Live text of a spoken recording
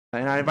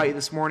And I invite you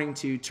this morning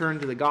to turn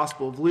to the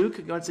Gospel of Luke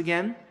once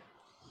again.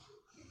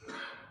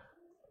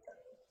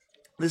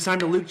 This time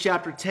to Luke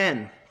chapter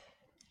 10,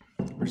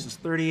 verses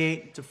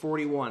 38 to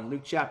 41.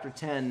 Luke chapter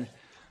 10,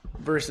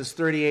 verses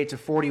 38 to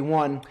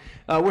 41.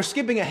 We're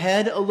skipping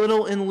ahead a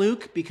little in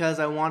Luke because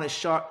I want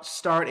to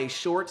start a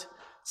short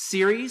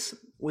series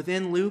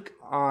within Luke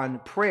on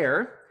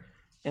prayer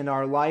and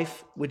our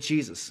life with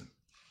Jesus.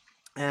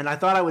 And I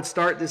thought I would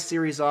start this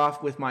series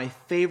off with my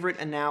favorite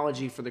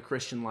analogy for the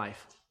Christian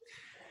life.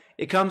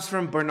 It comes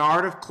from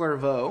Bernard of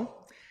Clairvaux.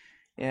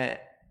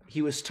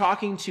 He was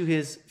talking to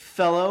his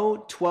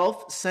fellow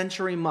 12th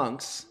century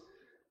monks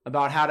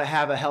about how to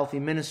have a healthy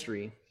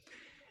ministry.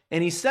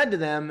 And he said to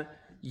them,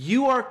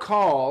 "You are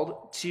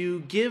called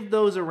to give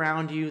those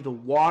around you the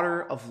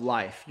water of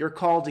life. You're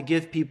called to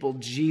give people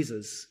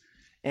Jesus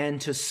and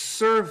to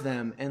serve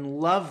them and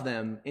love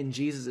them in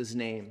Jesus'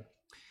 name."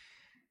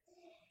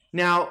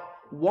 Now,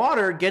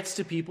 water gets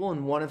to people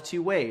in one of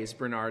two ways,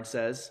 Bernard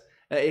says.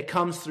 It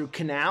comes through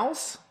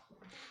canals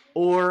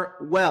or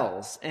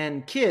wells.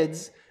 And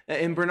kids,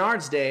 in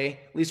Bernard's day,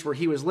 at least where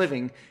he was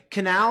living,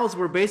 canals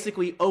were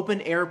basically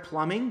open-air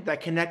plumbing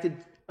that connected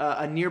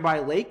a nearby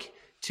lake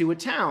to a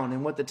town.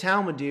 And what the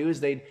town would do is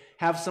they'd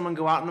have someone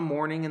go out in the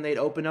morning and they'd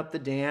open up the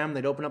dam,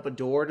 they'd open up a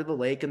door to the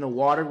lake, and the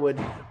water would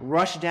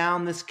rush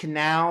down this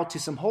canal to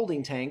some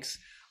holding tanks,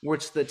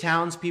 which the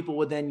townspeople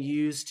would then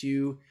use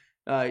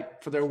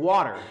for their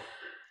water,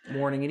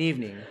 morning and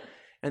evening.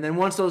 And then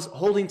once those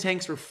holding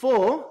tanks were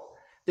full,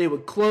 they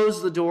would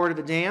close the door to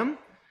the dam,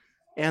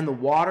 and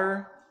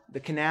the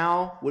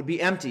canal would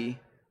be empty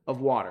of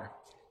water.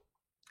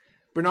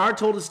 Bernard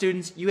told his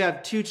students, you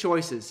have two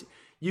choices.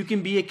 You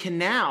can be a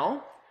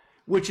canal,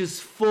 which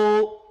is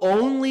full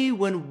only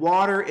when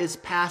water is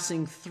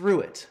passing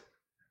through it,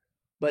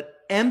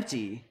 but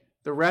empty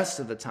the rest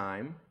of the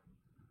time.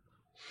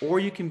 Or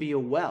you can be a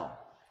well,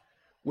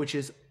 which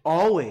is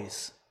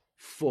always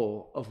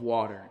full of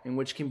water and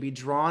which can be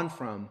drawn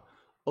from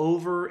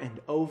over and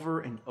over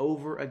and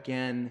over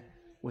again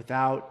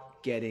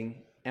without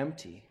getting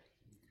empty.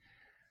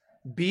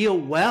 Be a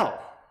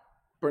well,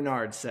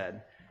 Bernard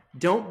said.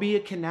 Don't be a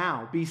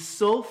canal. Be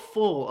so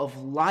full of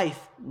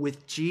life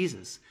with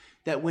Jesus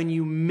that when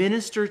you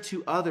minister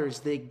to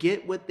others, they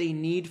get what they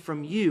need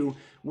from you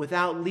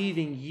without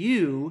leaving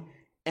you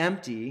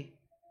empty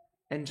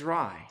and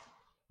dry.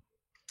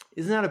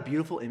 Isn't that a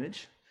beautiful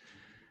image?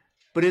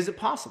 But is it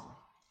possible?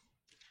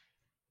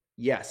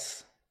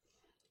 Yes.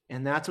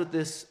 And that's what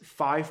this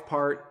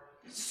 5-part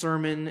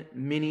sermon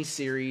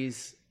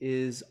mini-series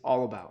is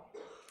all about.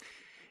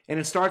 And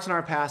it starts in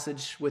our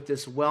passage with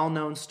this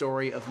well-known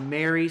story of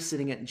Mary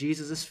sitting at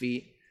Jesus'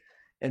 feet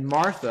and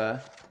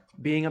Martha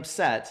being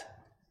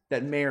upset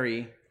that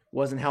Mary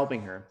wasn't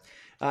helping her.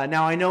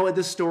 Now, I know that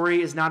this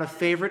story is not a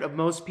favorite of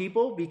most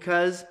people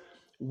because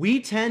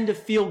we tend to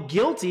feel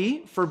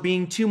guilty for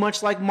being too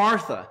much like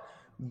Martha,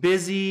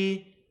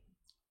 busy,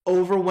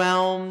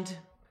 overwhelmed,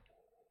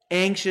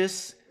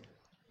 anxious,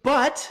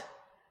 but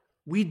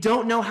we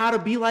don't know how to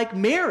be like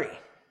Mary.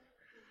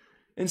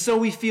 And so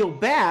we feel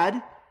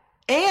bad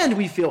and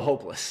we feel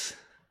hopeless.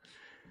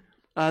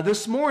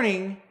 This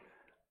morning,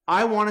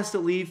 I want us to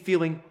leave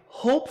feeling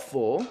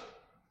hopeful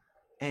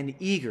and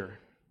eager.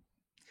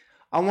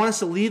 I want us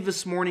to leave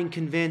this morning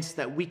convinced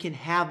that we can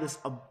have this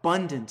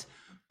abundant,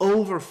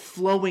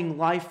 overflowing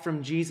life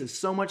from Jesus,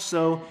 so much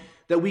so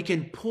that we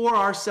can pour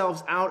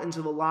ourselves out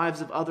into the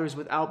lives of others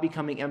without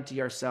becoming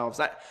empty ourselves.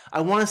 I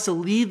want us to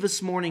leave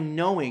this morning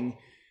knowing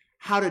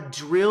how to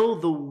drill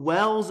the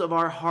wells of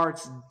our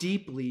hearts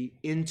deeply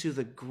into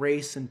the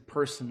grace and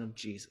person of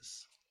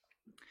Jesus.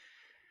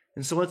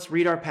 And so let's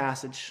read our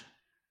passage.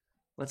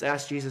 Let's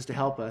ask Jesus to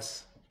help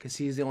us, because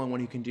he's the only one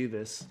who can do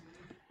this.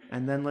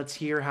 And then let's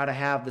hear how to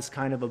have this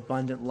kind of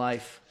abundant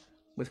life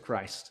with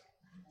Christ.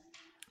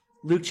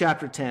 Luke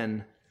chapter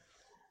 10,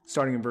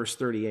 starting in verse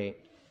 38.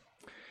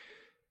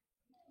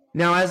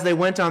 Now, as they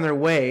went on their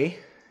way,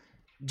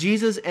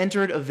 Jesus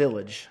entered a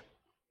village,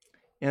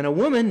 and a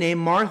woman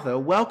named Martha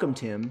welcomed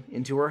him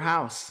into her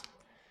house.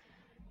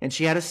 And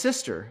she had a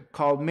sister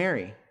called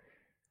Mary,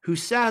 who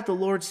sat at the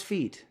Lord's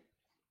feet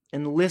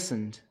and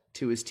listened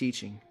to his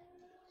teaching.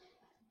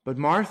 But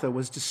Martha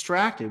was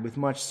distracted with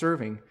much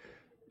serving,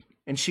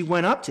 and she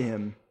went up to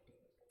him,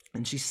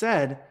 and she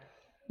said,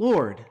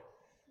 "Lord,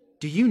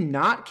 do you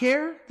not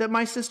care that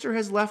my sister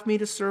has left me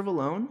to serve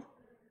alone?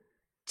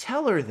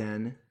 Tell her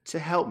then to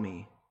help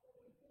me."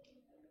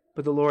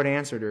 But the Lord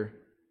answered her,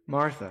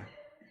 "Martha,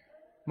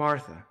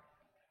 Martha,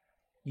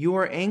 you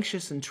are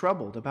anxious and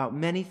troubled about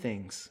many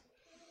things,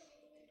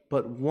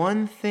 but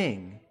one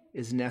thing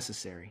is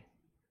necessary.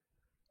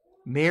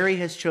 Mary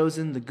has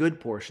chosen the good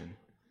portion,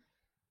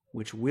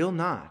 which will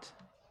not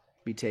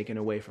be taken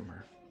away from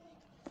her."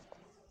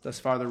 Thus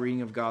far, the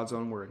reading of God's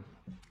own word.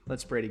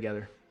 Let's pray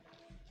together.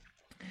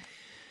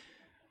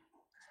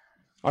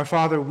 Our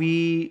Father,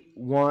 we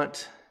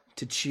want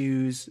to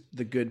choose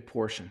the good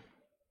portion.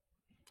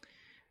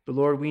 But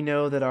Lord, we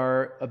know that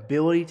our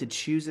ability to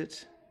choose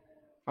it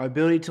Our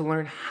ability to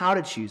learn how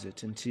to choose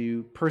it and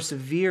to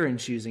persevere in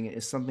choosing it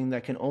is something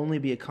that can only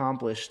be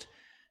accomplished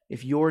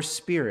if your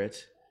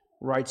Spirit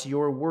writes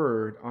your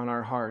word on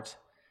our heart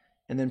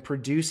and then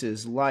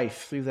produces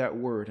life through that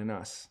word in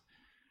us.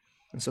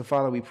 And so,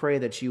 Father, we pray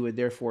that you would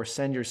therefore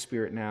send your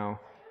Spirit now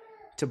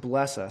to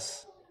bless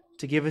us,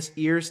 to give us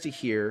ears to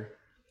hear,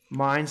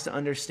 minds to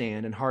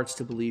understand, and hearts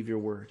to believe your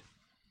word.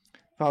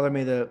 Father,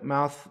 may the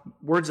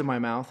words of my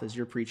mouth as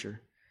your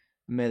preacher,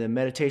 may the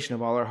meditation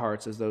of all our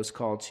hearts as those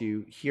called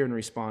to hear and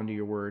respond to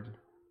your word,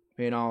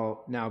 may it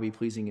all now be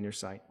pleasing in your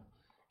sight.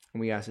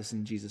 And we ask this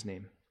in Jesus'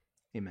 name.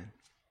 Amen.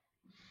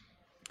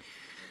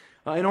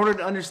 In order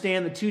to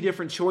understand the two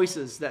different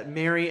choices that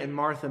Mary and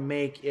Martha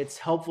make, it's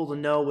helpful to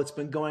know what's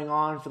been going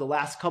on for the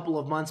last couple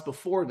of months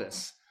before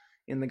this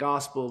in the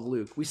Gospel of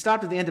Luke. We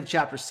stopped at the end of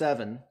chapter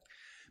 7,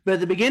 but at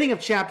the beginning of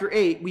chapter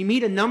 8, we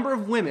meet a number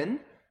of women,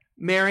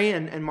 Mary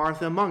and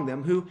Martha among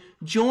them, who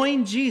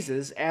join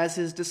Jesus as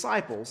his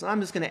disciples. And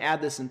I'm just going to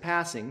add this in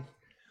passing.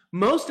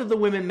 Most of the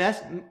women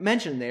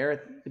mentioned there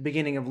at the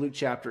beginning of Luke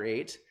chapter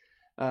 8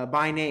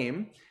 by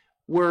name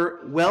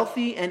were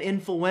wealthy and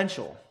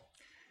influential.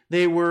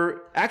 They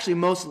were actually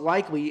most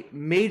likely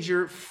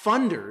major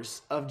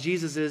funders of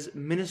Jesus'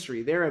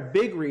 ministry. They're a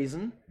big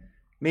reason,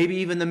 maybe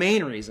even the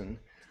main reason,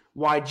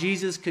 why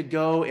Jesus could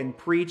go and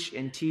preach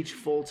and teach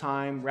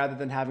full-time rather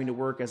than having to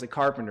work as a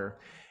carpenter.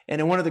 And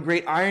in one of the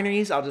great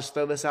ironies, I'll just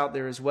throw this out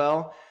there as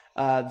well,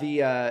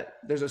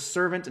 there's a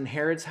servant in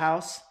Herod's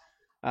house,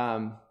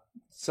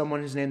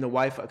 someone who's named the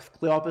wife of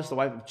Cleopas, the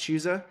wife of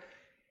Chusa.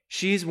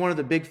 She's one of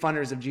the big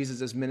funders of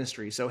Jesus'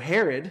 ministry. So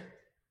Herod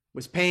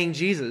was paying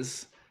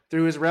Jesus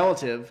through his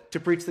relative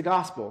to preach the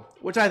gospel,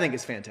 which I think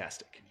is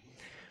fantastic.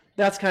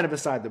 That's kind of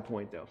beside the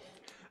point,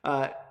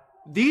 though.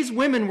 These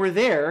women were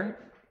there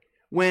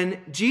when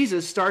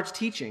Jesus starts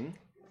teaching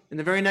in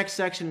the very next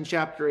section in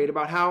chapter 8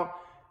 about how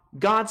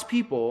God's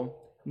people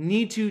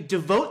need to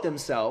devote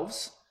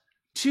themselves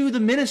to the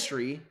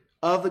ministry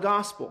of the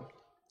gospel.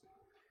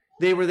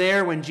 They were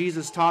there when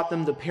Jesus taught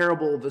them the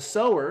parable of the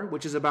sower,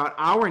 which is about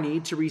our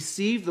need to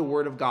receive the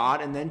word of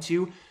God and then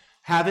to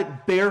have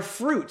it bear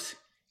fruit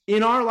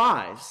in our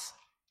lives,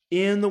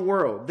 in the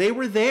world. They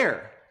were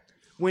there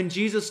when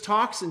Jesus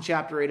talks in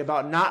chapter 8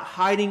 about not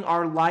hiding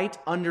our light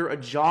under a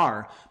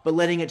jar, but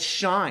letting it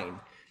shine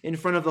in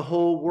front of the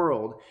whole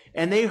world.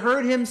 And they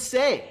heard him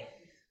say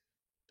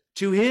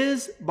to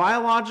his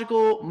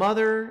biological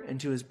mother and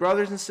to his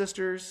brothers and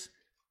sisters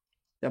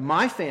that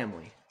my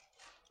family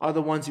are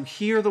the ones who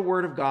hear the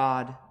word of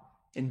God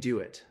and do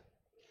it.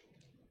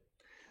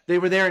 They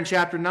were there in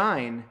chapter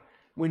 9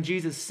 when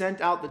Jesus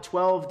sent out the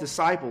 12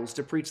 disciples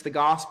to preach the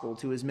gospel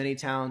to as many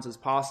towns as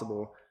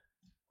possible.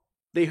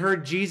 They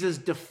heard Jesus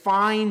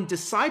define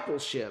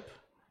discipleship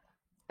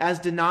as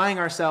denying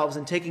ourselves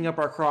and taking up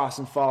our cross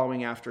and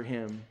following after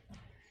him.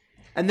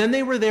 And then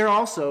they were there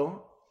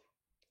also,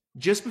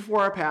 just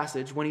before our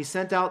passage, when he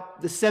sent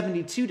out the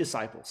 72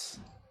 disciples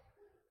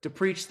to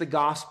preach the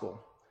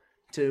gospel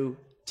to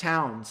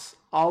towns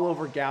all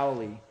over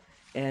Galilee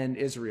and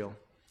Israel.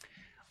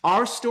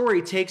 Our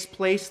story takes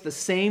place the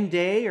same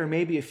day or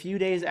maybe a few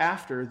days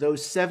after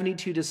those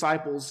 72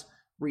 disciples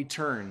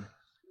return,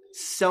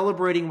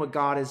 celebrating what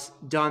God has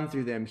done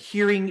through them,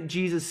 hearing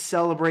Jesus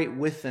celebrate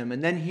with them,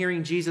 and then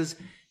hearing Jesus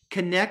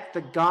connect the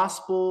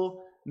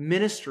gospel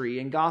ministry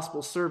and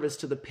gospel service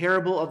to the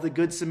parable of the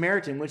Good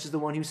Samaritan, which is the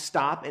one who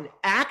stopped and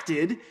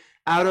acted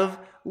out of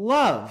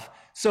love.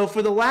 So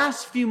for the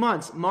last few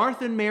months,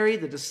 Martha and Mary,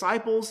 the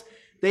disciples,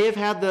 they have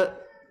had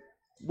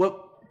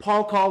what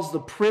Paul calls the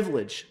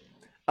privilege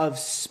of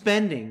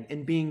spending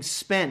and being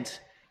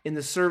spent in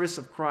the service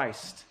of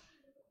Christ.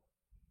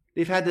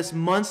 They've had this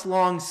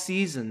months-long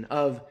season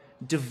of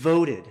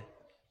devoted,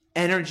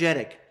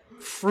 energetic,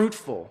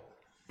 fruitful,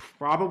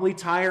 probably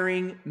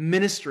tiring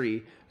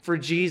ministry for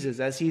Jesus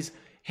as he's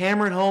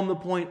hammered home the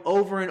point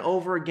over and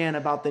over again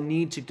about the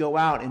need to go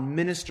out and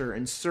minister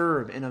and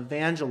serve and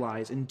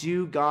evangelize and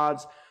do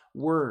God's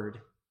word.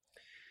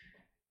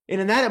 And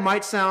in that, it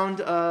might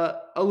sound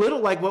a little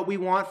like what we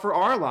want for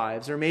our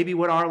lives, or maybe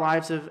what our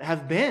lives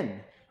have been.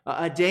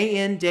 A day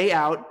in, day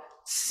out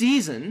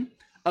season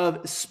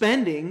of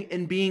spending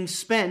and being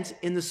spent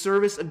in the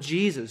service of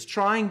Jesus,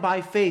 trying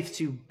by faith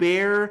to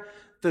bear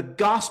the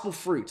gospel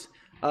fruit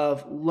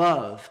of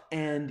love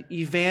and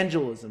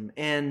evangelism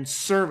and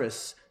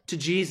service to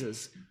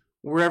Jesus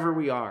wherever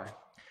we are.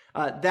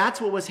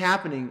 That's what was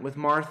happening with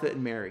Martha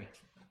and Mary.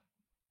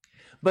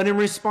 But in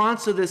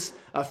response to this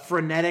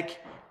frenetic,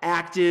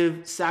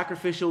 active,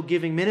 sacrificial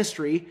giving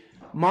ministry,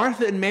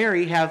 Martha and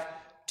Mary have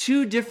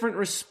two different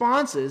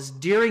responses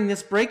during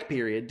this break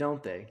period,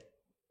 don't they?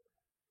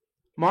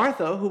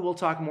 Martha, who we'll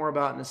talk more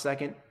about in a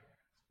second,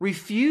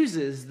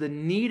 refuses the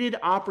needed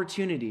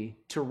opportunity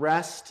to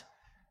rest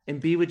and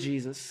be with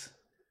Jesus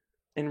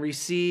and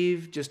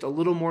receive just a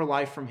little more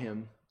life from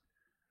him.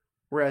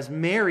 Whereas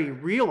Mary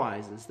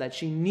realizes that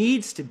she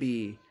needs to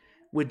be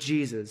with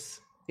Jesus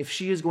if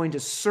she is going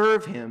to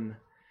serve him,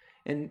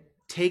 and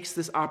takes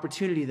this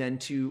opportunity then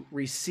to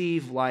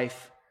receive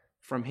life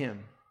from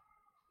him.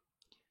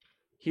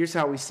 Here's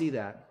how we see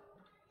that.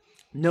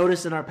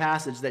 Notice in our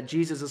passage that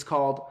Jesus is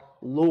called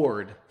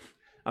Lord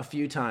a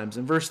few times.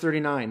 In verse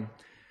 39,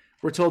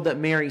 we're told that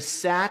Mary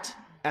sat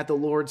at the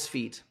Lord's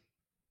feet.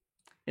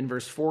 In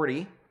verse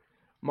 40,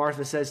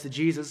 Martha says to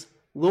Jesus,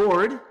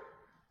 "Lord,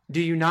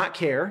 do you not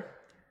care?"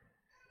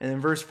 And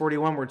in verse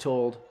 41, we're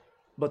told,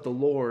 "But the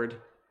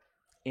Lord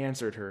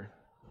answered her."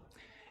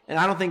 And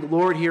I don't think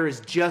Lord here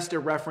is just a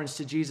reference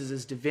to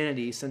Jesus'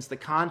 divinity, since the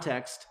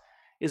context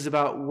is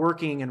about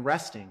working and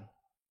resting.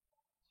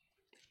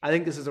 I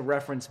think this is a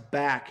reference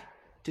back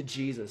to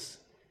Jesus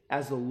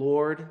as the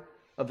Lord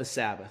of the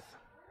Sabbath.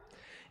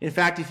 In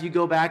fact, if you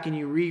go back and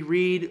you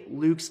reread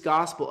Luke's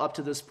gospel up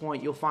to this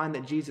point, you'll find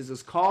that Jesus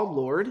is called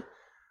Lord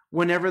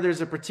whenever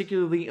there's a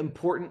particularly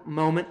important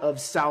moment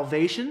of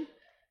salvation.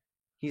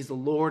 He's the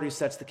Lord who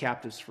sets the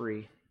captives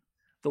free,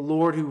 the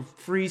Lord who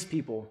frees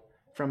people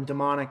from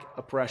demonic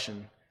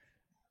oppression.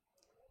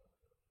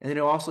 And then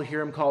you'll also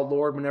hear him called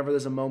Lord whenever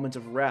there's a moment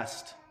of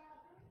rest,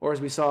 or as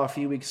we saw a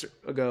few weeks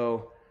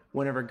ago,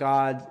 whenever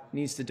God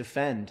needs to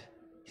defend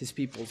his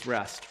people's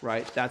rest,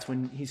 right? That's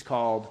when he's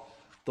called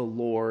the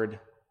Lord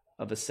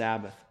of the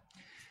Sabbath.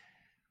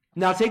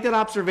 Now take that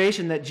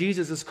observation that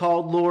Jesus is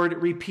called Lord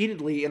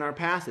repeatedly in our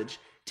passage.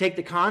 Take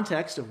the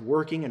context of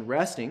working and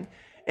resting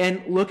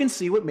and look and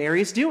see what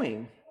Mary is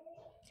doing.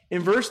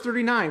 In verse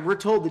 39, we're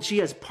told that she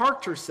has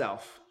parked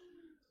herself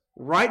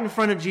right in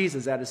front of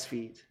Jesus at his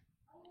feet.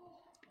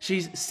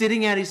 She's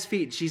sitting at his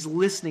feet. She's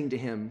listening to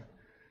him.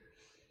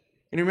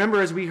 And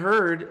remember, as we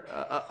heard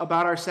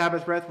about our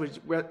Sabbath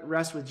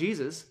rest with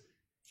Jesus,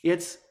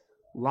 it's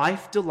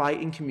life, delight,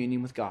 and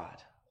communion with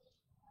God.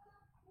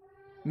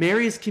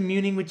 Mary is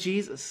communing with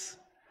Jesus.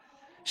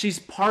 She's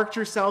parked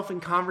herself in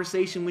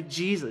conversation with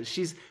Jesus.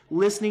 She's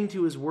listening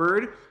to his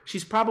word.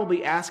 She's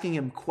probably asking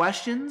him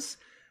questions,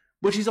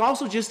 but she's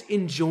also just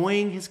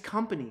enjoying his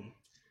company.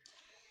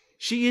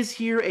 She is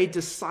here a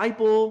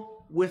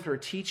disciple with her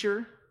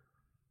teacher,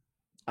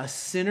 a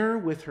sinner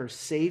with her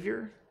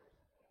Savior,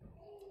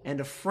 and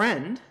a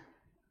friend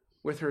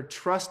with her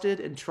trusted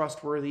and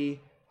trustworthy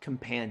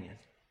companion.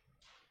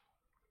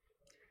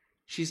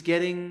 She's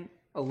getting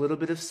a little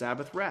bit of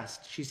Sabbath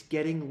rest. She's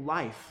getting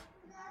life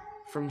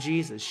from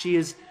Jesus. She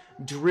is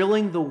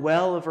drilling the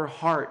well of her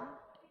heart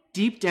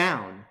deep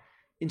down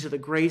into the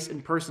grace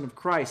and person of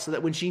Christ, so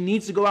that when she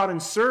needs to go out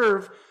and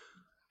serve,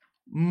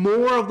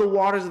 more of the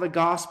waters of the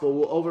gospel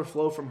will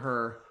overflow from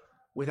her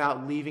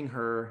without leaving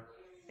her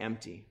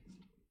empty.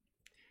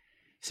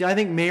 See, I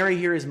think Mary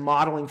here is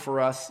modeling for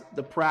us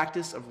the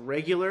practice of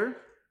regular,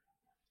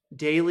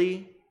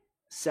 daily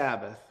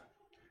Sabbath,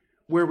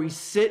 where we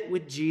sit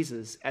with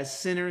Jesus as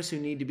sinners who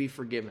need to be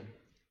forgiven,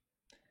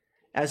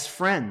 as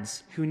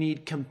friends who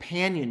need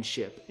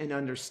companionship and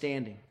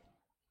understanding,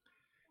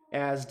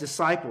 as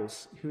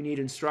disciples who need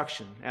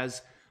instruction,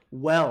 as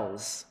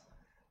wells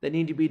that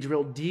need to be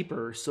drilled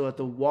deeper so that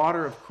the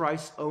water of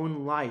Christ's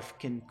own life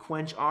can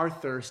quench our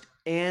thirst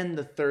and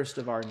the thirst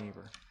of our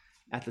neighbor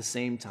at the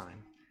same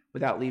time,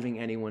 without leaving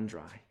anyone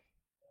dry.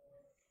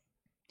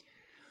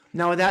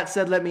 Now, with that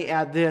said, let me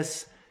add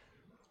this.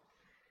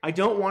 I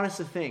don't want us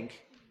to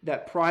think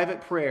that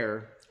private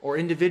prayer or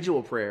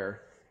individual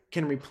prayer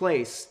can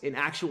replace an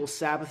actual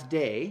Sabbath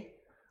day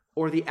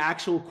or the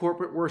actual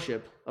corporate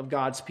worship of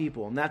God's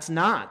people. And that's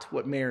not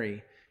what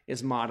Mary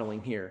is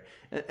modeling here.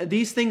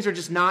 These things are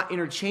just not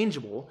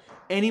interchangeable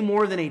any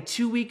more than a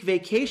 2-week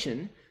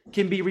vacation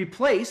can be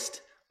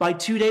replaced by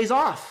 2 days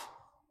off.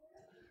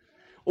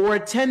 Or a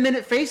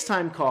 10-minute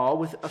FaceTime call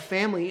with a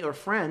family or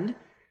friend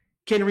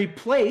can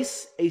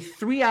replace a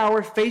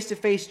 3-hour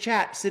face-to-face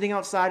chat sitting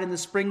outside in the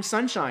spring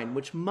sunshine,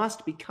 which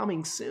must be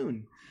coming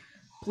soon.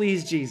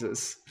 Please,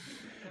 Jesus.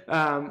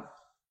 And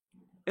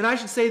I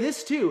should say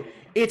this too.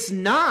 It's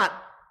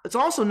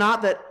also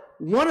not that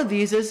one of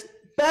these is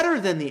better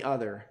than the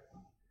other,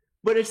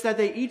 but it's that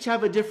they each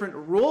have a different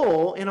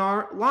role in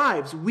our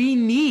lives. We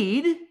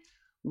need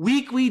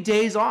weekly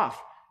days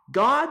off.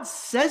 God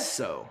says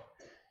so.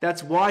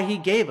 That's why he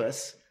gave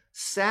us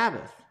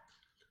Sabbath.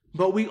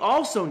 But we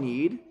also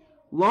need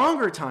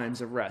longer times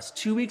of rest,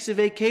 2 weeks of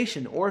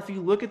vacation, or if you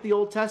look at the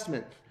Old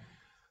Testament,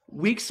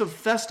 weeks of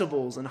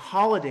festivals and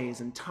holidays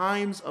and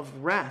times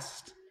of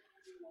rest.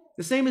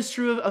 The same is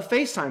true of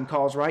FaceTime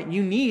calls, right?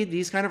 You need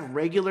these kind of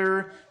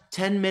regular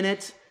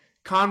 10-minute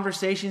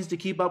conversations to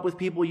keep up with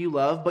people you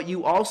love, but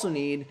you also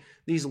need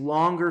these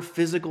longer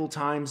physical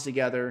times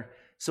together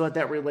so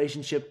that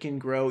relationship can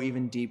grow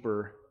even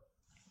deeper.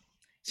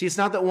 See, it's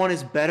not that one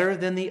is better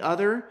than the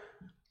other.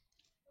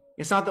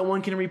 It's not that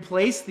one can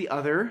replace the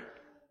other.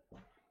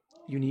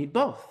 You need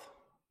both.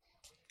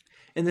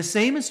 And the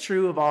same is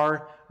true of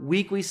our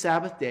weekly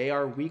Sabbath day,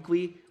 our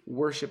weekly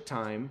worship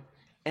time,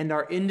 and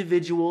our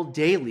individual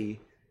daily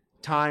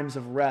times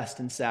of rest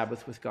and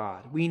Sabbath with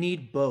God. We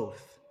need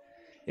both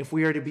if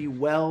we are to be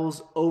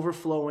wells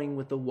overflowing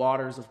with the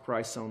waters of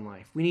Christ's own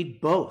life. We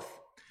need both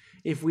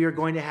if we are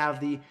going to have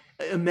the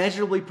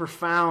immeasurably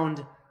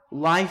profound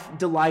life,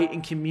 delight,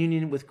 and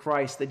communion with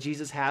Christ that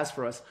Jesus has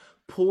for us,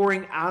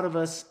 pouring out of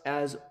us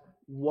as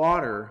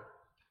water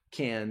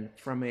can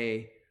from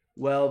a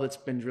well that's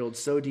been drilled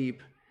so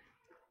deep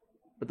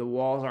but the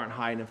walls aren't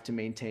high enough to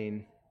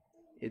maintain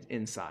it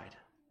inside,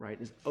 right?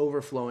 It's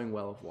overflowing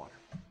well of water.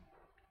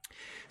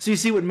 So you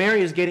see what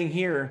Mary is getting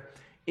here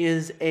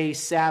is a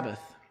Sabbath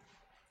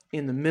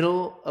in the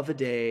middle of a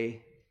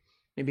day,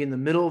 maybe in the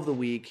middle of the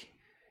week,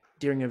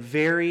 during a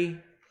very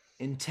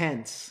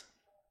intense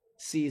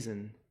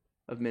season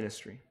of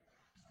ministry.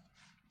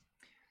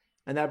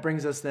 And that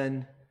brings us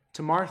then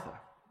to Martha.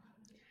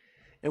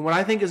 And what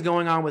I think is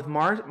going on with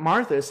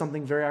Martha is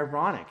something very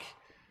ironic.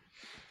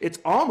 It's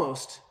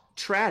almost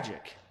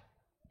tragic.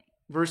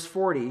 Verse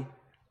 40,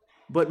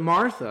 but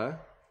Martha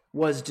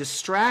was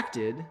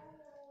distracted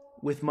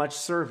with much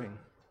serving.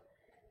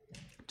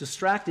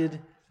 Distracted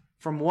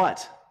from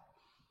what?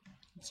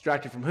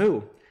 Distracted from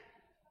who?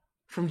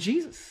 From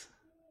Jesus.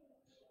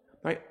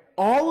 Right?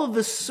 All of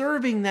the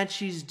serving that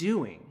she's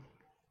doing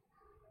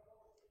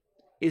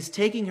is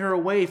taking her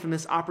away from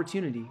this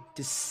opportunity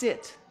to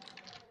sit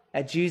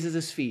at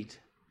Jesus' feet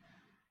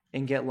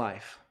and get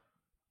life.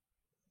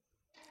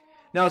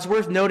 Now, it's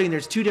worth noting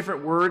there's two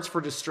different words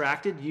for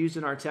distracted used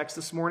in our text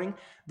this morning.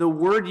 The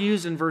word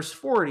used in verse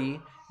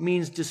 40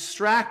 means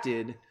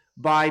distracted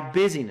by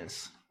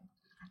busyness.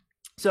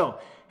 So,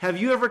 have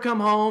you ever come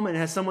home and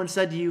has someone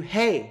said to you,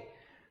 hey,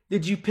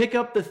 did you pick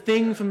up the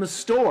thing from the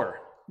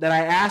store that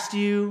I asked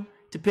you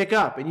to pick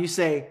up? And you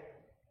say,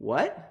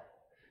 what?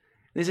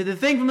 And they say, the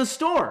thing from the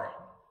store.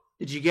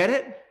 Did you get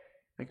it?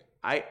 Like,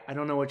 I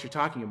don't know what you're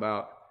talking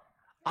about.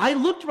 I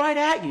looked right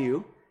at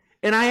you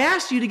and I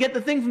asked you to get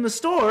the thing from the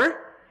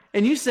store,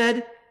 and you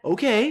said,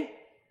 okay.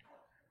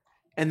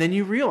 And then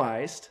you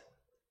realized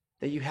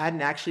that you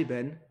hadn't actually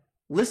been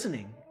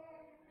listening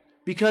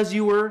because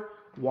you were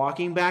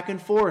walking back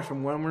and forth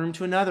from one room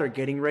to another,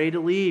 getting ready to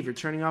leave. You're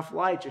turning off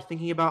lights. You're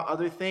thinking about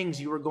other things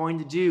you were going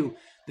to do,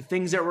 the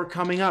things that were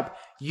coming up.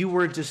 You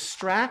were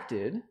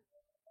distracted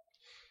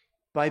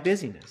by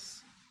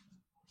busyness.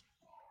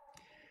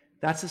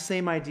 That's the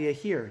same idea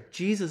here.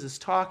 Jesus is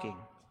talking.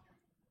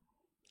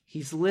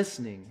 He's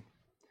listening.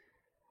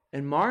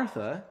 And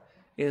Martha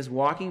is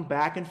walking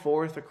back and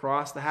forth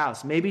across the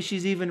house. Maybe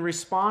she's even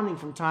responding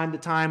from time to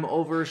time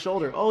over her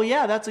shoulder. Oh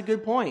yeah, that's a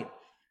good point.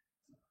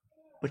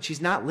 But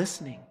she's not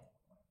listening.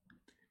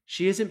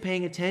 She isn't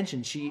paying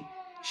attention. She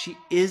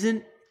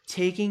isn't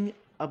taking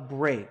a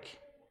break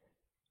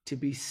to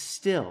be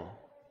still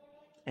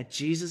at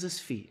Jesus'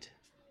 feet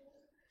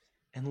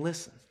and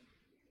listen.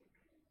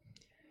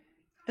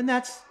 And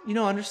that's,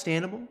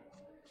 understandable.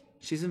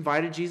 She's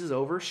invited Jesus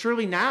over.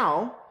 Surely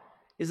now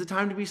is the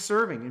time to be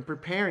serving and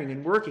preparing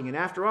and working. And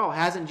after all,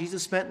 hasn't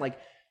Jesus spent like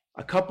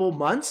a couple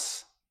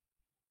months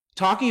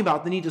talking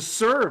about the need to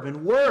serve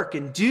and work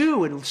and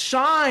do and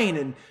shine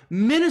and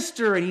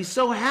minister? And he's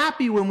so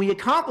happy when we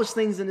accomplish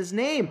things in his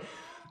name.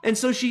 And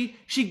so she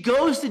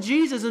goes to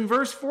Jesus in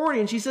verse 40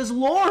 and she says,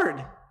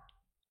 Lord,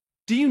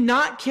 do you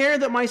not care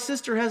that my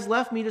sister has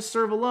left me to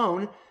serve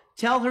alone?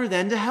 Tell her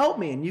then to help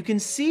me. And you can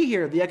see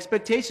here the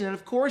expectation that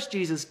of course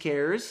Jesus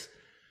cares,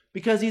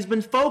 because he's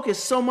been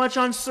focused so much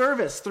on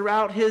service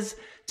throughout his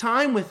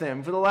time with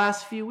them for the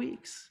last few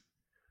weeks.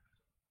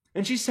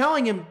 And she's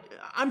telling him,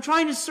 I'm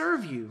trying to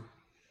serve you.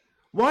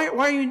 Why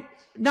are you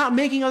not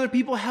making other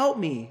people help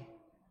me?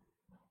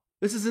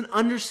 This is an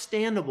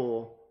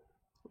understandable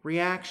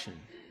reaction.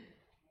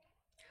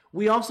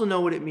 We also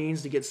know what it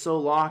means to get so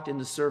locked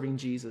into serving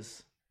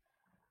Jesus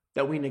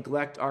that we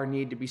neglect our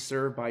need to be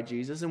served by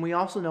Jesus. And we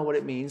also know what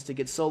it means to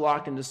get so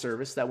locked into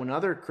service that when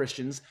other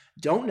Christians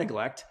don't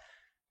neglect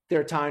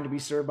their time to be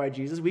served by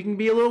Jesus, we can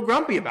be a little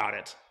grumpy about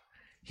it.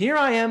 Here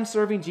I am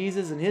serving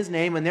Jesus in his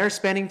name, and they're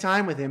spending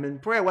time with him in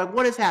prayer. Like,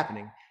 what is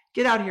happening?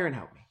 Get out here and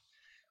help me.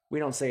 We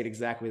don't say it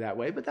exactly that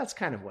way, but that's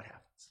kind of what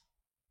happens.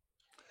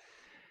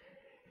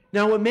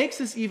 Now, what makes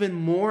this even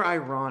more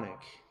ironic,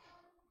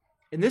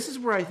 and this is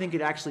where I think it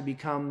actually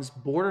becomes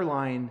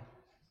borderline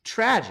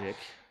tragic,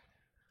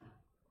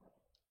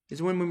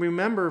 is when we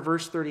remember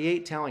verse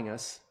 38 telling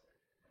us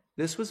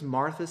this was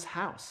Martha's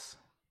house.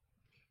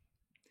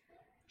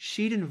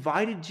 She'd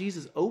invited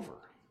Jesus over,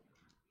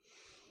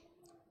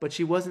 but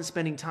she wasn't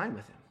spending time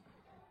with him.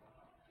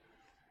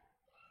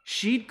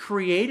 She'd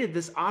created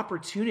this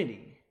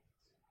opportunity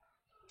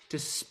to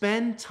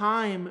spend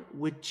time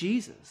with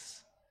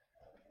Jesus.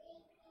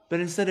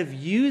 But instead of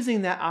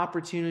using that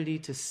opportunity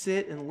to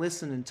sit and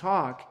listen and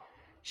talk,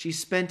 she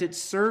spent it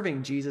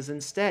serving Jesus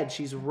instead.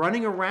 She's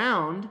running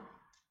around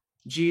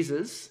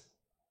Jesus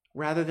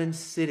rather than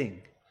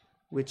sitting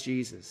with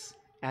Jesus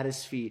at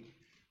his feet,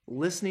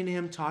 listening to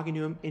him, talking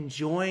to him,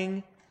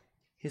 enjoying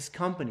his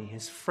company,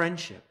 his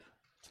friendship,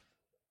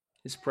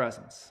 his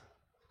presence.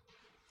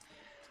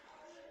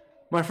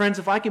 My friends,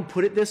 if I can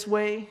put it this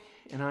way,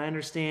 and I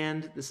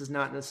understand this is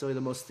not necessarily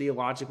the most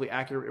theologically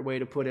accurate way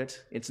to put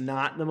it. It's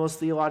not the most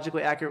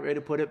theologically accurate way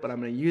to put it, but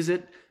I'm going to use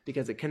it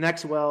because it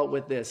connects well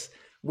with this.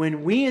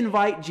 When we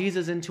invite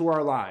Jesus into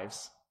our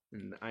lives,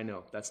 and I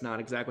know that's not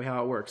exactly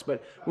how it works,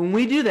 but when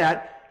we do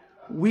that,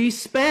 we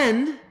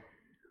spend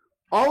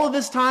all of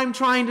this time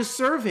trying to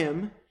serve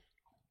him,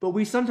 but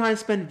we sometimes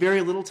spend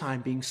very little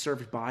time being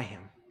served by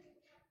him.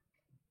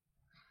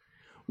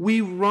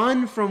 We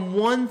run from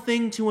one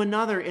thing to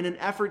another in an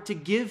effort to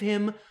give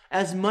him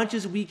as much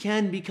as we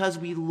can because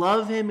we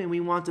love him and we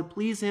want to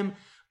please him,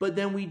 but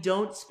then we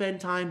don't spend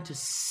time to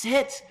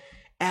sit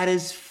at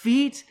his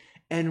feet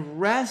and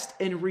rest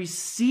and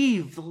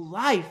receive the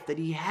life that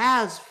he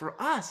has for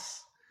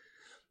us.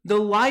 The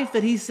life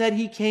that he said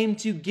he came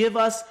to give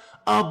us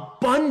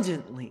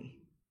abundantly.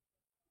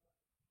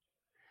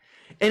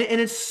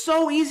 And it's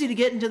so easy to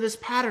get into this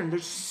pattern.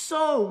 There's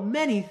so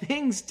many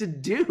things to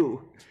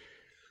do.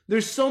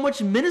 There's so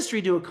much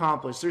ministry to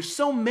accomplish. There's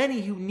so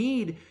many who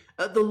need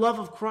the love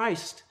of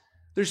Christ.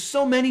 There's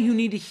so many who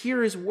need to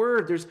hear his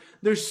word.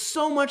 There's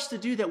so much to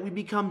do that we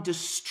become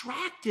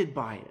distracted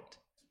by it.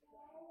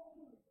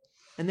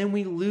 And then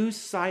we lose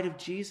sight of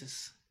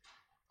Jesus,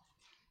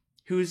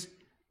 who's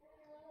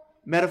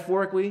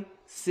metaphorically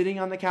sitting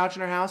on the couch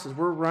in our house as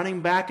we're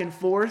running back and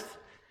forth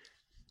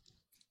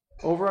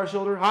over our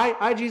shoulder.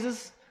 Hi,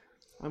 Jesus.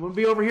 I'm going to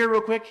be over here real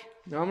quick.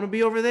 No, I'm going to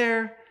be over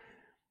there.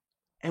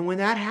 And when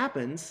that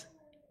happens,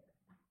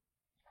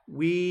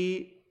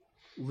 we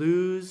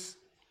lose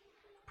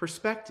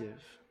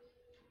perspective.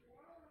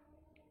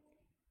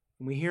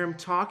 And we hear him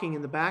talking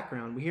in the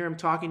background. We hear him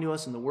talking to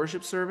us in the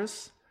worship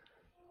service.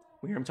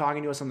 We hear him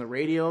talking to us on the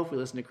radio if we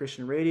listen to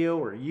Christian radio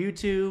or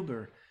YouTube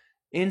or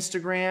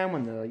Instagram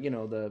when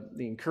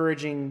the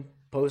encouraging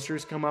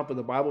posters come up with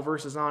the Bible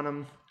verses on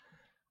them.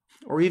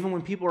 Or even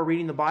when people are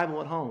reading the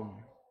Bible at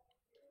home.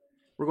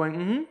 We're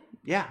going,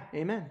 yeah,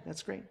 amen,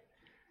 that's great.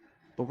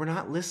 But we're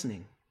not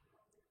listening.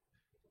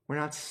 We're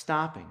not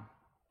stopping.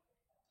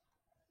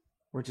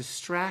 We're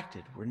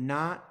distracted. We're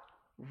not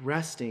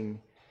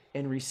resting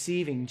and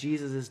receiving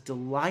Jesus'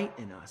 delight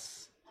in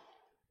us.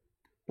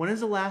 When is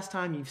the last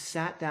time you've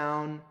sat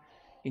down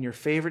in your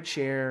favorite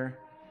chair,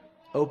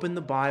 opened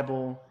the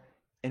Bible,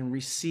 and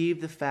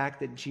received the fact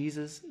that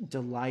Jesus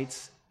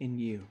delights in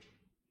you?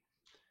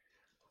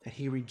 That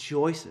he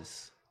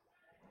rejoices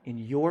in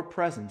your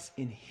presence,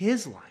 in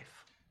his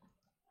life.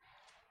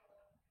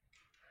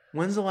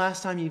 When's the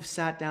last time you've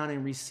sat down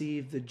and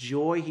received the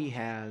joy he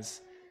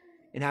has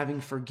in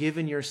having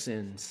forgiven your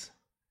sins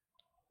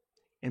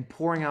and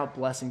pouring out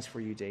blessings for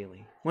you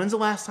daily? When's the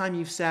last time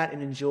you've sat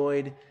and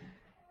enjoyed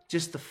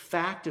just the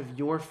fact of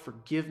your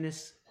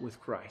forgiveness with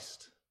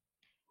Christ?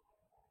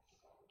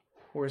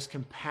 Or his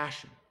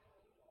compassion?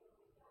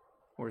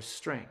 Or his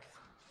strength?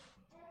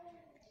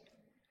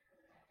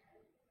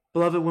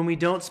 Beloved, when we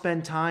don't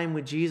spend time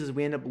with Jesus,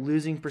 we end up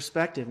losing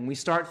perspective. And we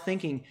start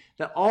thinking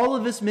that all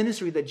of this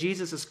ministry that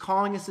Jesus is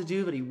calling us to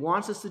do, that he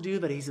wants us to do,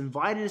 that he's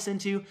invited us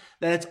into,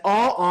 that it's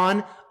all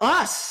on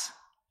us.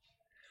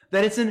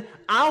 That it's in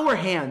our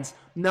hands,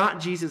 not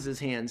Jesus'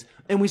 hands.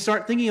 And we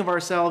start thinking of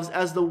ourselves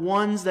as the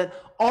ones that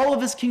all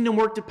of his kingdom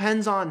work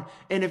depends on.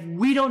 And if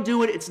we don't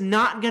do it, it's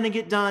not going to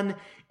get done.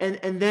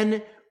 And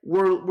then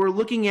we're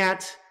looking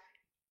at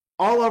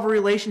all of our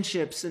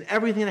relationships and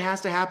everything that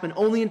has to happen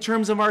only in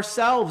terms of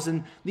ourselves.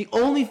 And the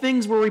only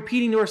things we're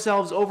repeating to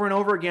ourselves over and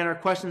over again are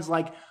questions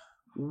like,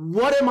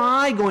 what am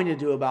I going to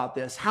do about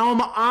this? How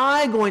am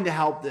I going to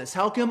help this?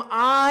 How can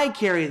I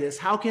carry this?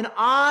 How can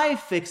I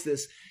fix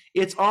this?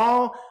 It's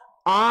all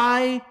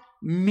I,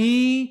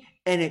 me,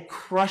 and it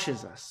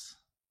crushes us.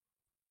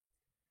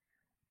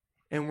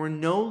 And we're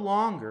no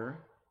longer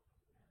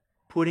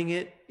putting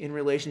it in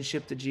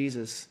relationship to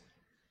Jesus,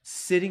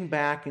 sitting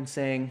back and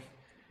saying,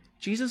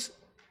 Jesus,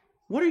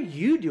 what are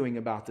you doing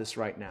about this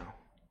right now?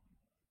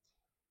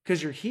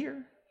 Because you're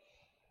here.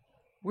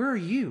 Where are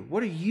you?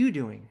 What are you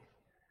doing?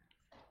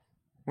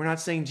 We're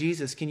not saying,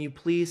 Jesus, can you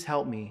please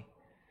help me?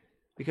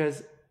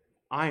 Because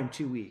I am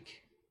too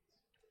weak,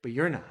 but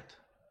you're not.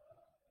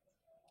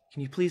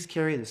 Can you please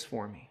carry this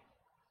for me?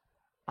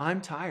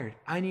 I'm tired.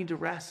 I need to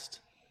rest.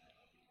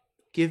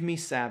 Give me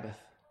Sabbath.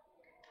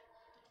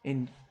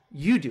 And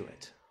you do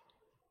it.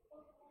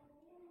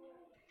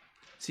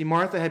 See,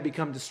 Martha had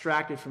become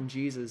distracted from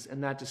Jesus,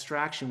 and that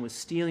distraction was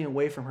stealing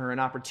away from her an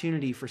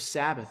opportunity for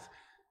Sabbath,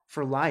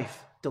 for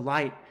life,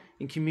 delight,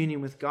 and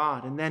communion with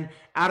God. And then,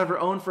 out of her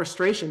own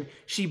frustration,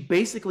 she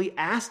basically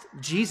asked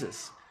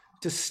Jesus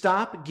to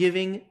stop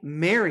giving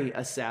Mary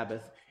a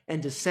Sabbath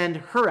and to send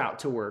her out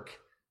to work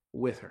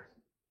with her.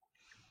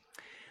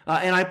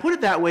 And I put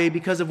it that way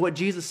because of what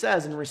Jesus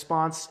says in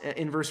response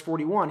in verse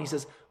 41. He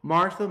says,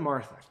 Martha,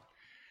 Martha,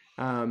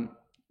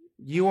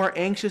 you are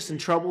anxious and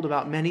troubled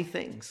about many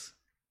things,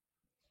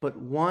 but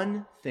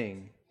one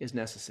thing is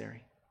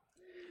necessary.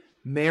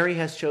 Mary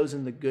has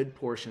chosen the good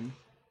portion,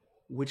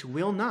 which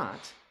will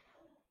not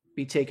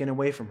be taken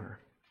away from her.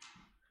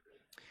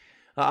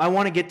 I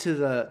want to get to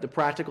the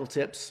practical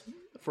tips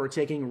for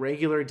taking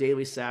regular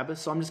daily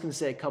Sabbaths, so I'm just going to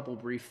say a couple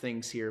brief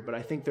things here, but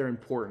I think they're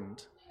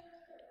important.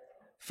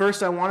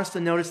 First, I want us to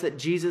notice that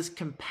Jesus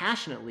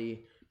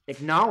compassionately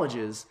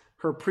acknowledges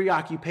her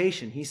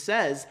preoccupation. He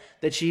says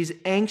that she's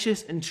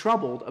anxious and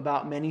troubled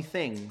about many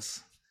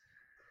things.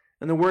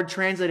 And the word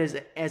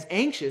translated as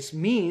anxious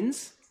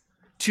means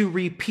to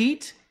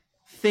repeat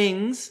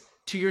things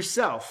to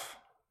yourself,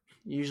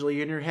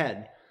 usually in your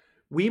head.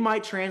 We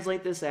might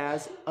translate this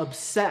as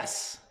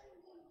obsess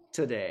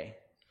today.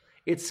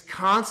 It's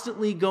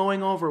constantly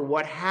going over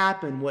what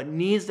happened, what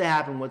needs to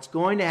happen, what's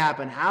going to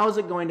happen, how is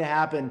it going to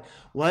happen,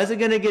 what is it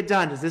going to get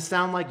done? Does this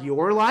sound like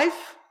your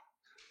life?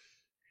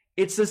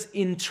 It's this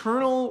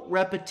internal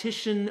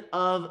repetition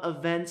of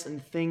events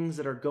and things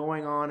that are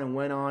going on and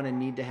went on and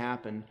need to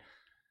happen.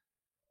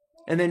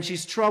 And then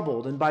she's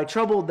troubled. And by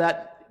troubled,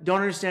 that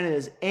don't understand it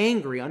as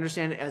angry,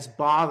 understand it as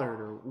bothered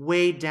or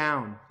weighed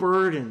down,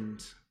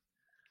 burdened.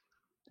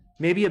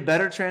 Maybe a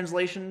better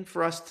translation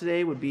for us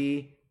today would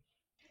be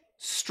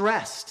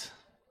stressed.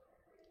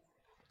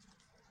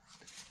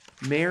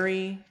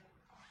 Mary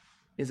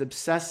is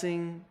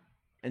obsessing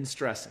and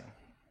stressing.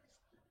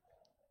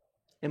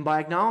 And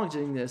by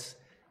acknowledging this,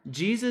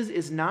 Jesus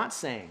is not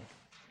saying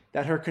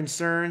that her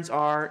concerns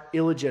are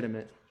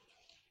illegitimate.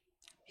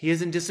 He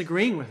isn't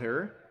disagreeing with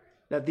her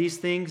that these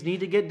things need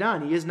to get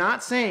done. He is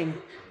not saying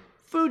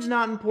food's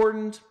not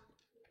important,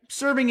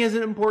 serving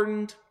isn't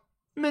important,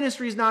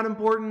 ministry's not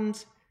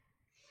important.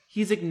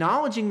 He's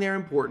acknowledging their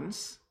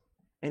importance,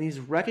 and he's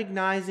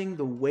recognizing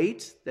the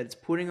weight that it's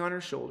putting on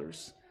her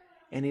shoulders,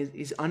 and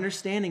he's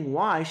understanding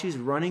why she's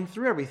running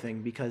through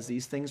everything, because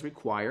these things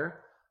require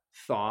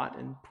thought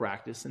and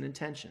practice and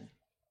intention.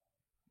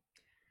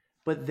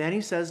 But then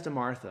he says to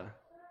Martha,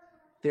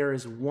 there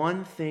is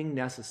one thing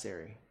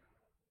necessary.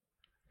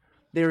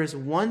 There is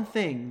one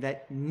thing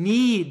that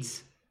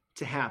needs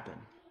to happen,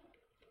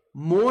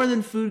 more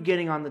than food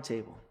getting on the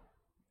table,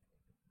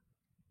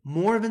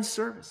 more than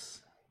service,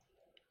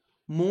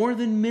 more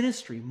than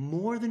ministry,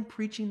 more than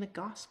preaching the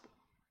gospel.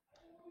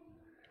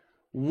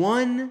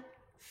 One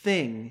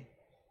thing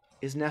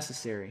is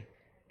necessary,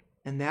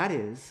 and that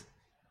is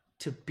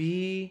to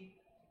be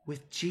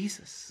with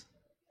Jesus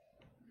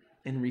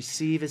and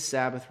receive his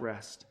Sabbath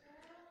rest.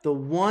 The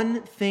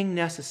one thing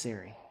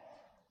necessary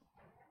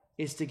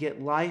is to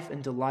get life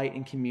and delight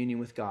in communion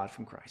with God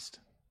from Christ.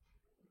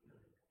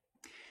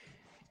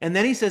 And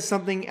then he says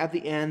something at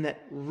the end that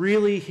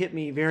really hit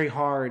me very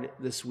hard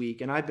this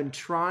week. And I've been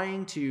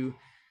trying to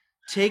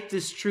take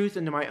this truth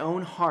into my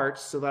own heart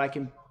so that I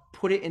can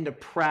put it into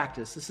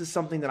practice. This is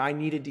something that I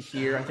needed to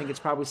hear. I think it's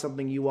probably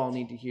something you all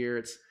need to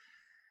hear.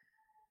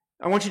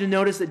 I want you to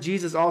notice that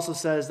Jesus also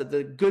says that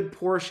the good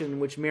portion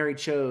which Mary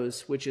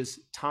chose, which is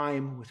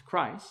time with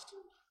Christ,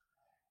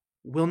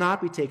 will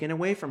not be taken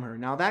away from her.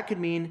 Now, that could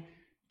mean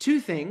two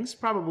things,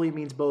 probably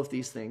means both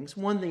these things.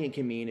 One thing it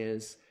can mean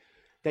is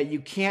that you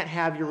can't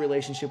have your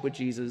relationship with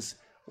Jesus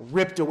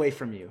ripped away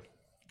from you.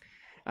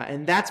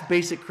 And that's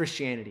basic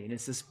Christianity, and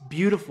it's this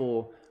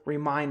beautiful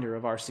reminder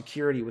of our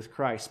security with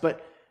Christ.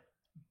 But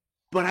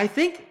I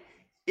think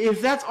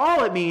if that's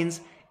all it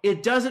means,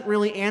 it doesn't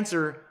really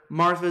answer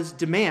Martha's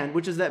demand,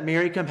 which is that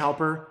Mary come help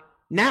her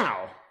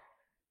now.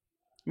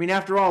 I mean,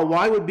 after all,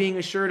 why would being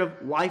assured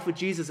of life with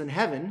Jesus in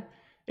heaven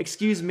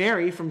excuse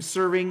Mary from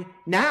serving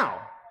now?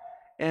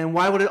 And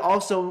why would it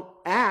also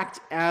act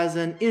as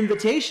an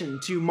invitation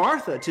to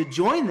Martha to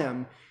join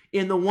them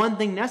in the one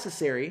thing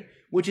necessary,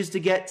 which is to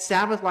get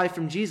Sabbath life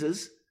from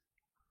Jesus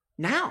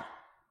now,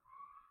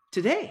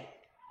 today?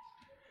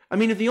 I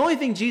mean, if the only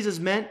thing Jesus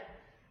meant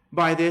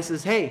by this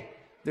is, hey,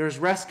 there's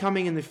rest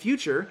coming in the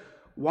future,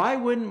 why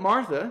wouldn't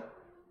Martha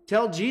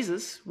tell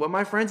Jesus what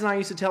my friends and I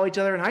used to tell each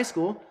other in high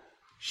school?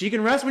 She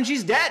can rest when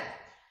she's dead.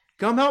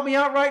 Come help me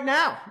out right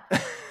now.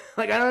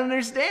 Like, I don't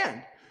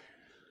understand.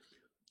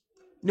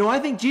 No, I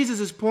think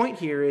Jesus' point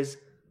here is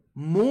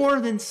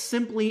more than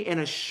simply an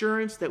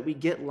assurance that we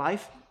get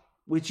life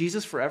with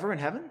Jesus forever in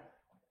heaven.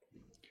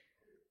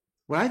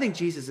 What I think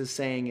Jesus is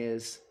saying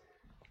is,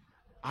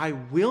 I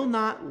will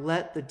not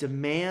let the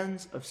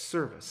demands of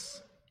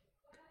service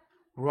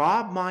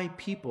rob my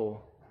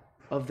people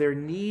of their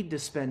need to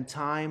spend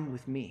time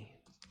with me.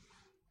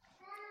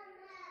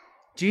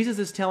 Jesus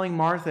is telling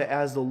Martha,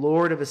 as the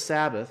Lord of a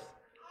Sabbath,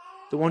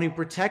 the one who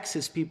protects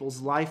his people's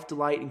life,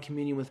 delight, and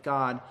communion with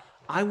God,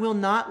 I will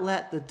not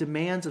let the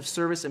demands of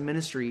service and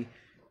ministry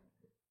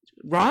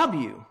rob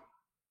you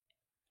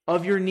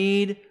of your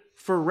need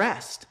for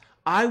rest.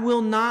 I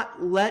will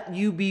not let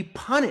you be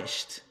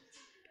punished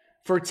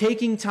for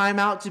taking time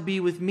out to be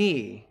with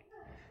me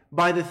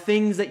by the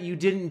things that you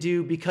didn't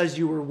do because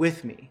you were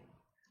with me.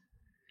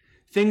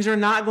 Things are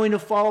not going to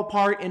fall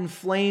apart in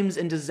flames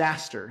and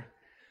disaster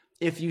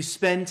if you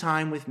spend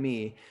time with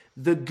me.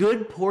 The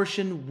good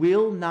portion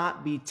will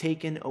not be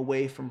taken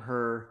away from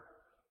her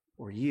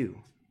or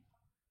you.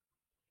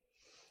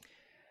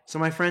 So,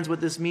 my friends,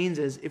 what this means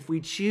is if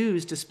we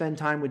choose to spend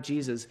time with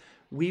Jesus,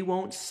 we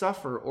won't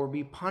suffer or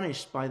be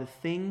punished by the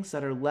things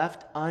that are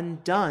left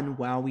undone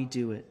while we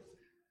do it.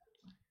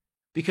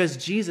 Because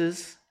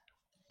Jesus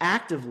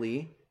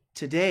actively,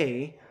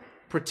 today,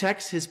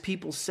 protects his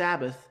people's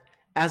Sabbath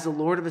as the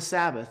Lord of a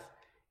Sabbath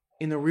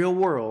in the real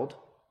world,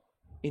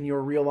 in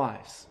your real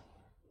lives.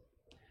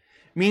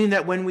 Meaning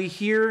that when we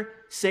hear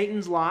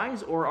Satan's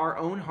lies or our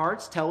own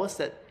hearts tell us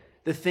that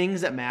the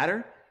things that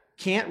matter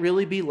can't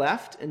really be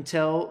left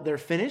until they're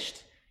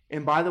finished,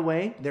 and by the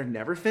way, they're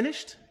never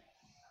finished,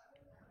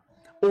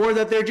 or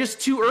that they're just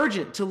too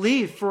urgent to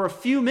leave for a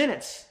few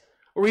minutes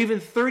or even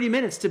 30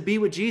 minutes to be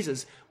with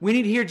Jesus, we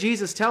need to hear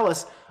Jesus tell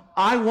us,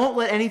 I won't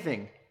let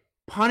anything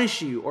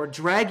punish you or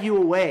drag you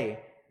away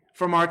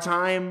from our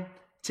time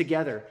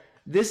together.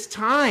 This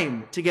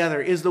time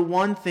together is the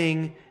one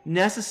thing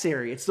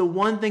necessary. It's the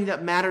one thing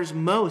that matters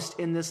most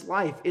in this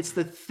life. It's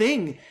the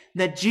thing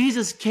that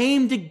Jesus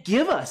came to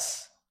give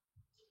us.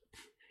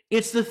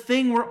 It's the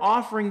thing we're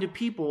offering to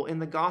people in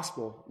the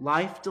gospel: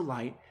 life,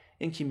 delight,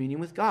 and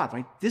communion with God.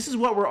 Right? This is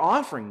what we're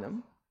offering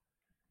them.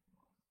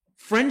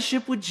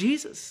 Friendship with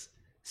Jesus,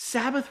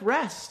 Sabbath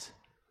rest,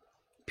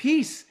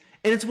 peace.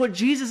 And it's what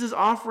Jesus is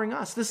offering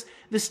us.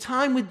 This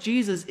time with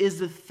Jesus is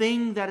the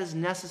thing that is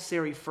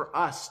necessary for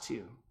us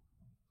too.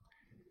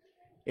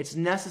 It's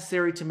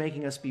necessary to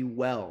making us be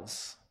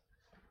wells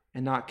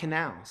and not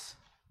canals.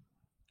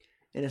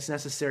 And it's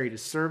necessary to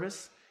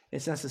service.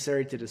 It's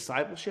necessary to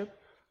discipleship.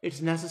 It's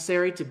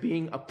necessary to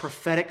being a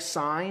prophetic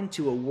sign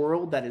to a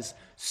world that is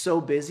so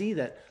busy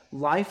that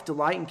life,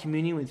 delight, and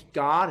communion with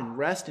God and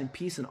rest and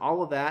peace and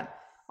all of that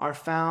are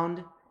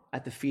found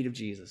at the feet of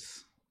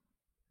Jesus.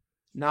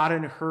 Not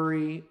in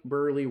hurry,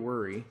 burly,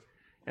 worry,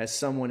 as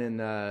someone in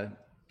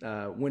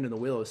Wind in the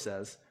Willow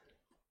says,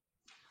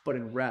 but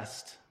in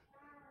rest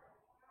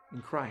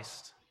in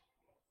Christ.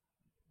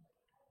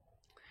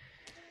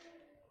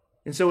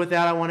 And so with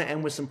that, I want to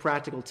end with some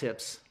practical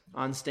tips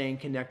on staying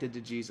connected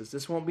to Jesus.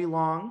 This won't be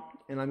long,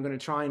 and I'm going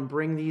to try and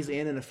bring these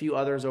in and a few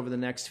others over the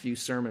next few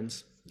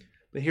sermons.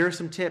 But here are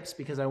some tips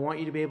because I want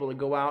you to be able to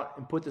go out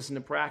and put this into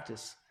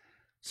practice.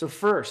 So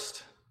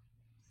first,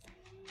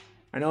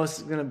 I know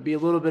it's going to be a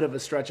little bit of a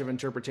stretch of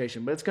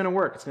interpretation, but it's going to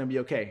work. It's going to be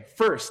okay.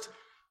 First,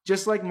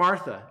 just like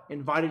Martha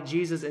invited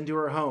Jesus into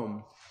her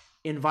home,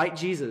 invite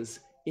Jesus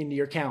into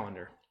your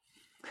calendar.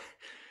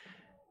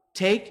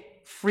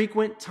 Take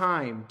frequent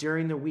time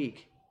during the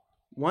week,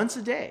 once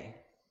a day,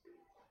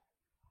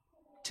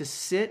 to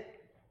sit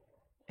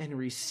and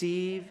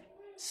receive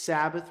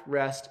Sabbath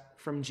rest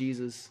from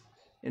Jesus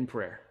in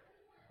prayer.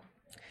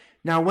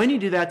 Now, when you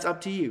do that, it's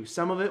up to you.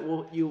 Some of it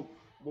you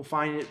will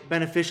find it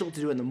beneficial to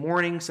do it in the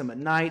morning, some at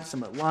night,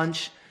 some at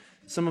lunch.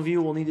 Some of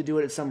you will need to do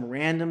it at some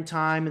random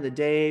time in the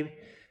day.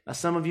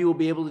 Some of you will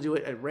be able to do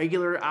it at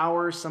regular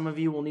hours. Some of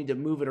you will need to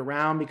move it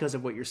around because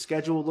of what your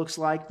schedule looks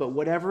like. But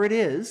whatever it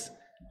is,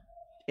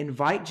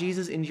 invite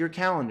Jesus into your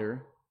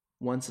calendar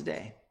once a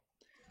day.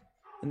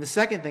 And the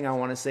second thing I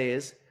want to say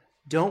is,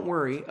 don't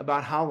worry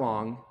about how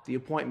long the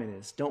appointment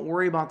is. Don't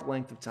worry about the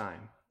length of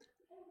time.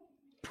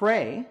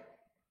 Pray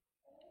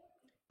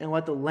and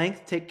let the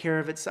length take care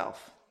of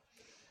itself.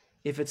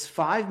 If it's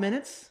 5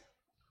 minutes,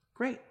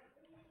 great.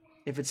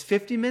 If it's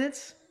 50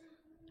 minutes,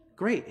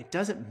 great. It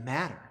doesn't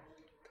matter.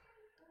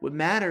 What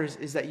matters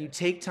is that you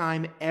take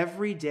time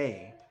every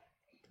day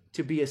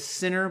to be a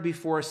sinner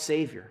before a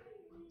Savior,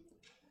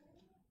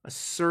 a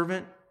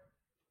servant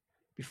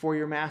before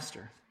your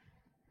master,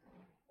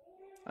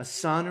 a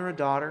son or a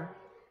daughter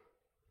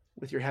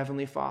with your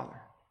Heavenly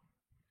Father.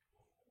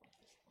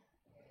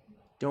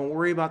 Don't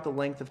worry about the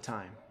length of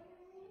time.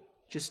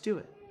 Just do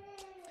it.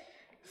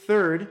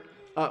 Third,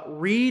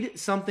 read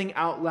something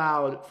out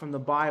loud from the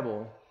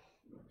Bible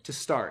to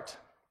start.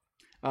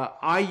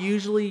 I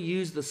usually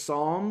use the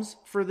Psalms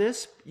for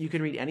this. You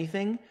can read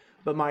anything,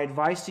 but my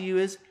advice to you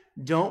is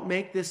don't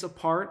make this a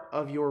part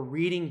of your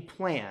reading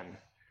plan.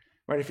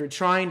 Right? If you're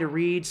trying to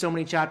read so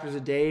many chapters a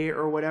day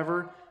or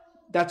whatever,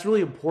 that's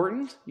really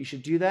important. You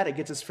should do that. It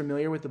gets us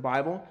familiar with the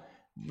Bible.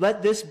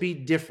 Let this be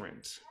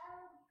different.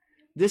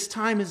 This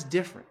time is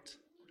different.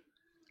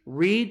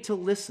 Read to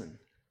listen.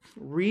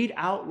 Read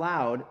out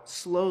loud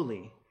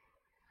slowly.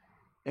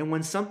 And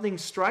when something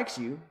strikes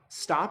you,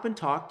 stop and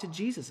talk to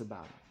Jesus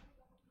about it.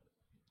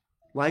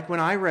 Like when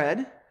I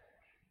read,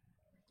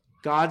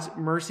 God's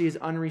mercy is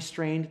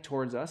unrestrained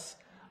towards us,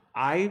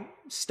 I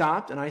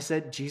stopped and I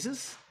said,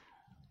 Jesus,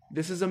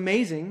 this is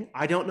amazing.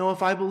 I don't know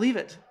if I believe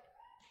it.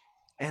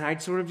 And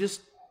I'd sort of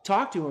just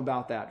talk to him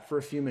about that for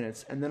a few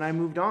minutes, and then I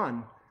moved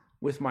on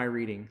with my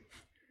reading.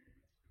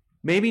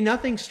 Maybe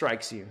nothing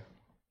strikes you.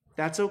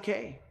 That's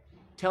okay.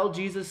 Tell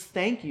Jesus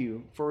thank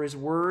you for his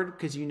word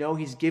because you know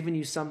he's given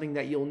you something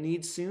that you'll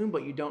need soon,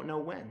 but you don't know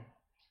when.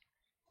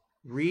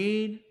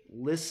 Read,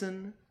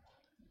 listen,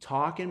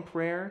 talk in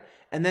prayer,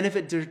 and then if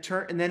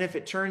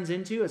it turns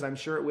into, as I'm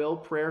sure it will,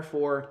 prayer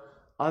for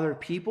other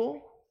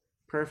people,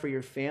 prayer for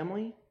your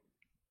family,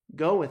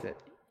 go with it.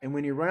 And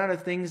when you run out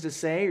of things to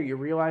say or you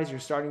realize you're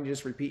starting to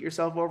just repeat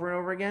yourself over and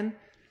over again,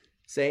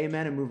 say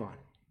amen and move on.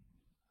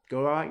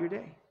 Go about your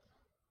day.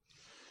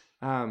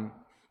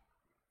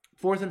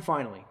 Fourth and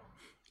finally,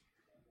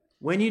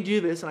 when you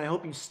do this, and I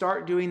hope you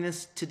start doing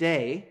this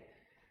today,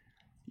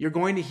 you're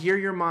going to hear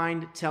your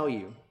mind tell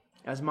you,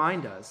 as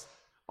mine does,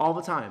 all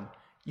the time,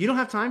 you don't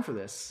have time for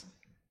this.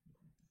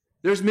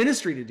 There's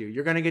ministry to do.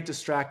 You're going to get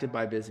distracted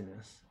by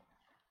busyness.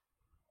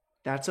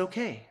 That's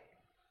okay.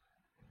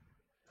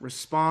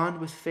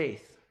 Respond with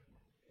faith.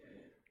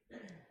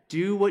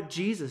 Do what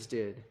Jesus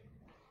did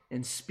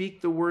and speak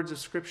the words of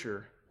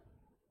Scripture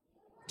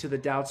to the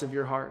doubts of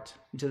your heart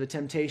and to the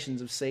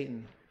temptations of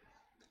Satan.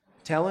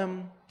 Tell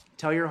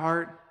your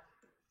heart,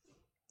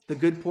 the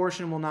good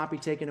portion will not be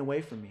taken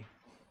away from me.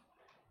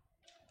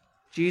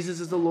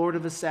 Jesus is the Lord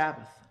of the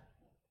Sabbath.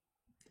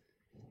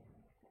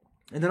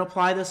 And then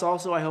apply this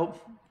also, I hope,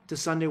 to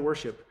Sunday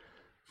worship.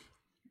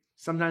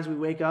 Sometimes we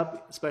wake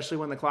up, especially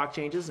when the clock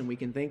changes, and we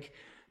can think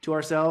to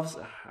ourselves,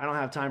 I don't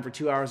have time for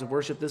 2 hours of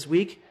worship this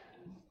week.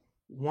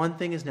 One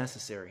thing is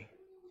necessary.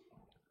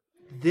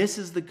 This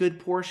is the good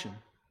portion.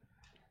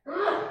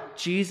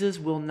 Jesus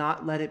will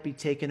not let it be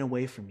taken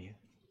away from you.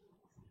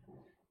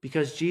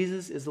 Because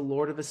Jesus is the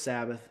Lord of the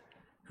Sabbath,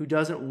 who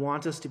doesn't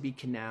want us to be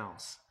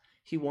canals.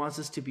 He wants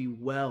us to be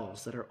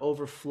wells that are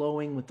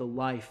overflowing with the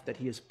life that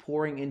he is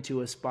pouring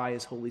into us by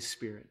his Holy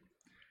Spirit.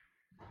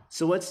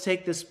 So let's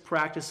take this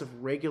practice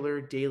of regular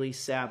daily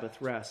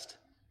Sabbath rest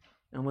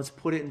and let's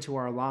put it into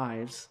our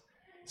lives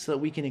so that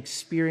we can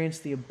experience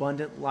the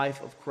abundant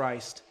life of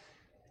Christ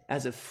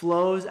as it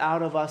flows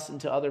out of us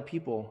into other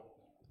people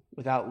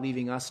without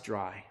leaving us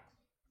dry,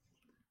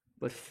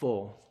 but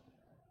full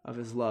of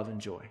his love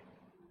and joy.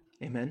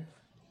 Amen.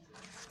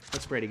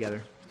 Let's pray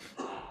together.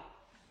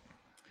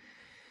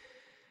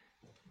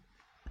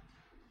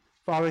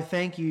 Father,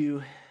 thank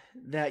you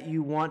that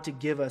you want to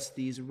give us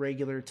these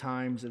regular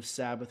times of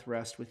Sabbath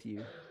rest with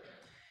you.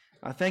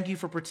 Thank you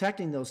for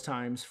protecting those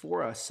times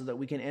for us so that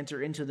we can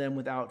enter into them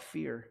without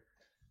fear.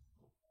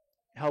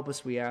 Help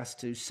us, we ask,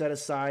 to set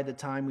aside the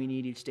time we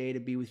need each day to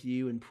be with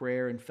you in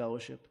prayer and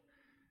fellowship.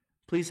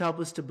 Please help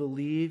us to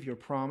believe your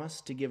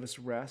promise to give us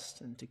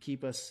rest and to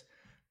keep us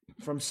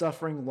from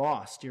suffering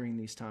loss during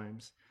these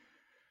times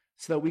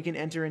so that we can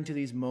enter into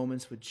these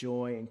moments with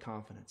joy and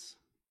confidence.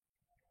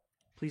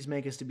 Please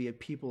make us to be a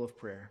people of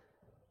prayer.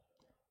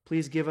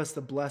 Please give us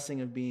the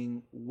blessing of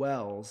being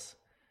wells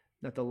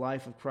that the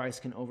life of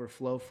Christ can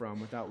overflow from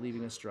without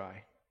leaving us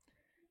dry.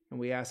 And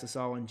we ask this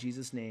all in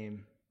Jesus'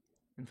 name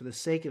and for the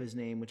sake of his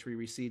name, which we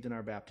received in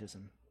our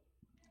baptism.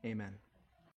 Amen.